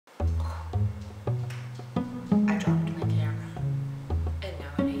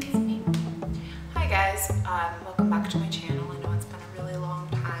Welcome back to my channel. I know it's been a really long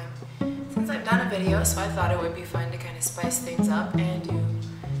time since I've done a video, so I thought it would be fun to kind of spice things up and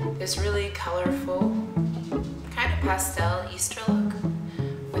do this really colorful, kind of pastel Easter look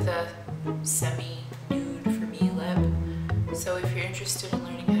with a semi-nude for me lip. So if you're interested in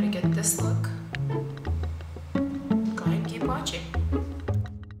learning how to get this look, go ahead and keep watching.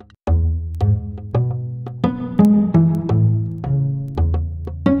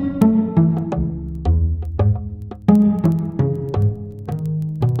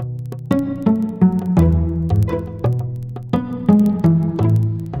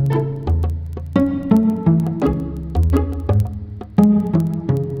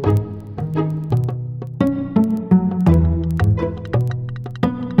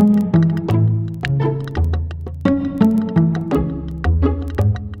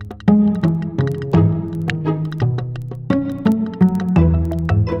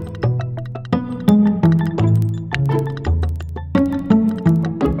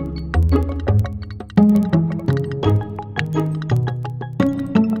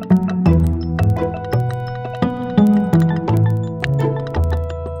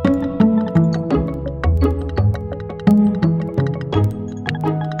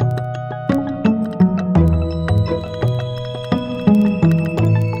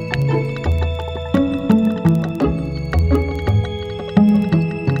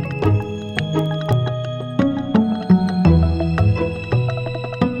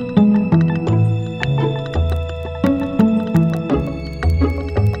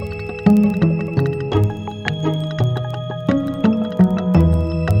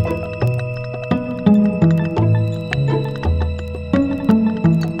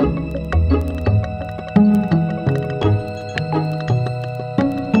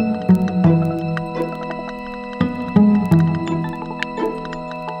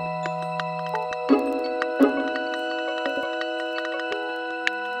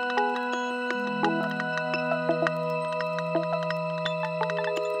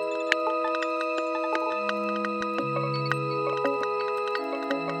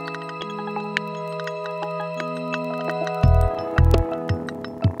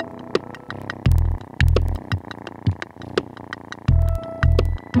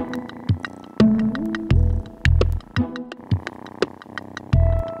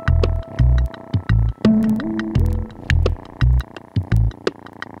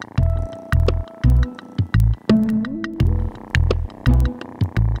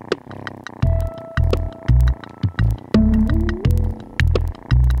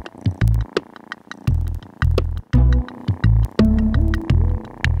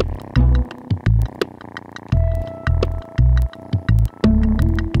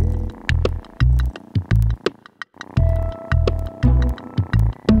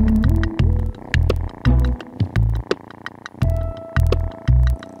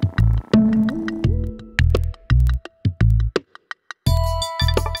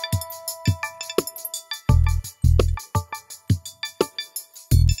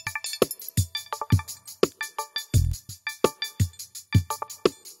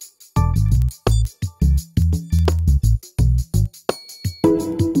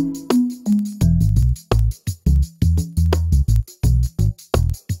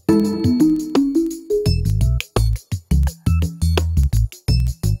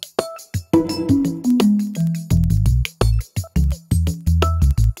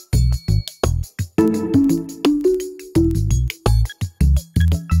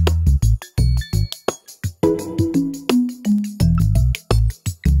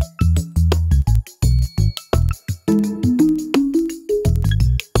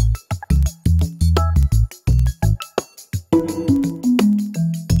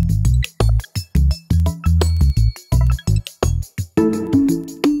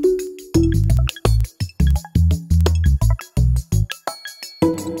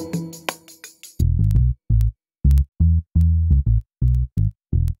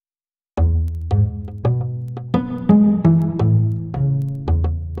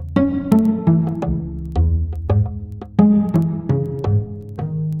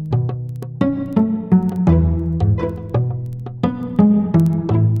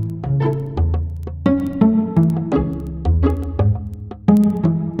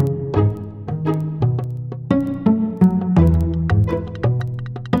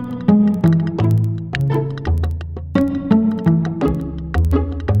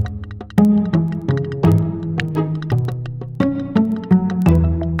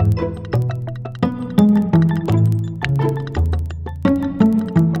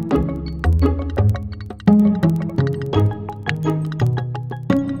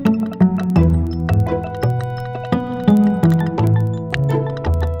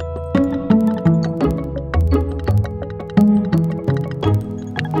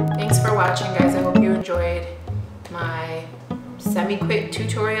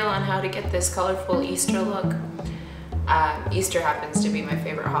 how to get this colorful Easter look. Easter happens to be my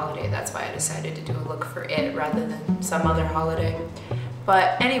favorite holiday. That's why I decided to do a look for it rather than some other holiday.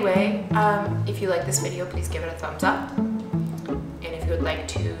 But anyway, if you like this video, please give it a thumbs up. And if you would like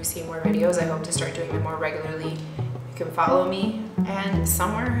to see more videos, I hope to start doing them more regularly. You can follow me, and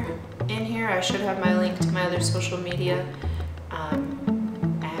somewhere in here I should have my link to my other social media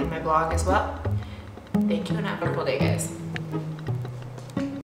and my blog as well. Thank you and have a wonderful day, guys.